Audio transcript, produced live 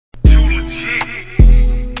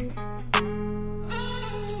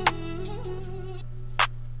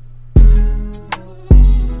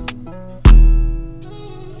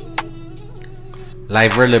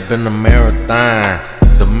Life really been a marathon.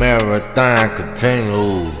 The marathon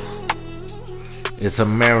continues. It's a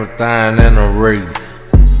marathon and a race.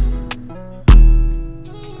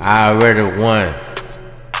 I already won.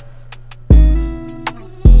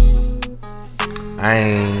 I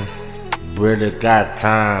ain't really got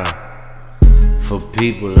time for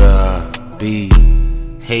people to be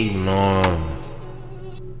hating on me.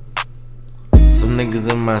 Some niggas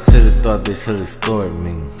in my city thought they should've stored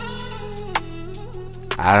me.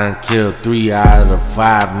 I done killed 3 out of the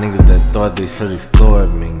 5 niggas that thought they should've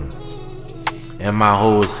stored me. And my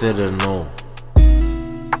whole city know.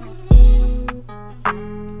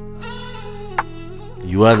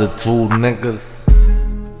 You other 2 niggas,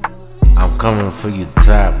 I'm coming for your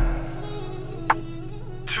top.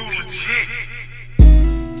 Too legit.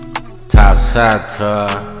 Top shot to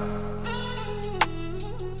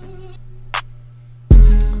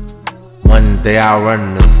one day I'll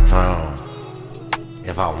run this town.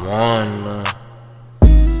 If I wanna,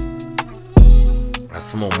 I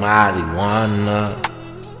smoke marijuana.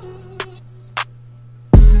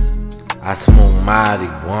 I smoke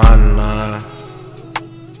marijuana.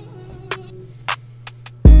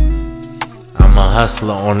 I'm a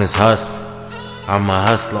hustler on this hustle. I'm a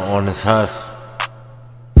hustler on this hustle.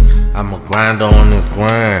 I'm a grinder on this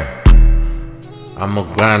grind. I'm a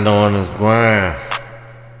grinder on this grind.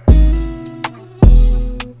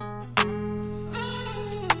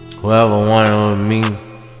 Whoever wanted with me,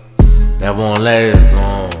 that won't last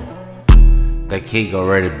long. That cake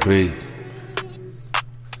already big. This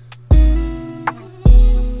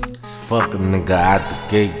fucking nigga out the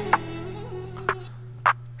gate.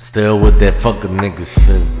 Still with that fucking nigga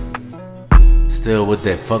shit. Still with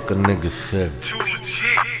that fucking nigga shit. Too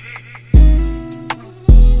legit.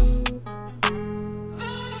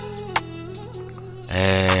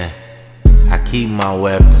 And I keep my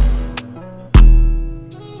weapon.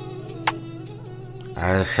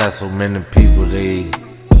 I done shot so many people they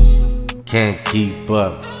can't keep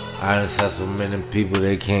up. I done shot so many people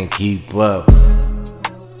they can't keep up.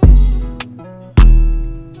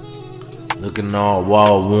 Looking all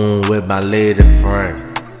wall wound with my lady friend.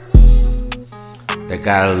 They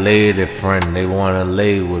got a lady friend, they wanna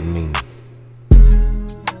lay with me.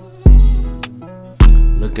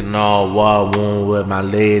 Looking all wall wound with my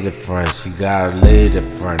lady friend. She got a lady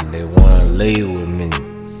friend, they wanna lay with me.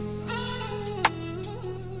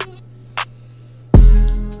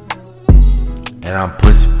 And I'm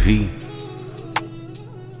Pussy P.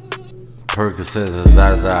 Percocets and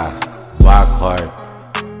Zaza, Lockhart,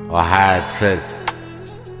 or High Tech.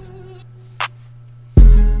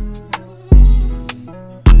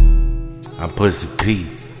 I'm Pussy P.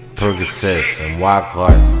 Percocets and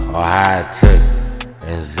Lockhart, or High Tech,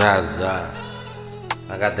 and Zaza.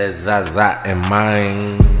 I got that Zaza in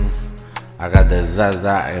minds. I got that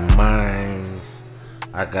Zaza in minds.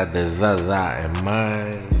 I got that Zaza in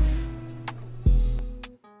minds.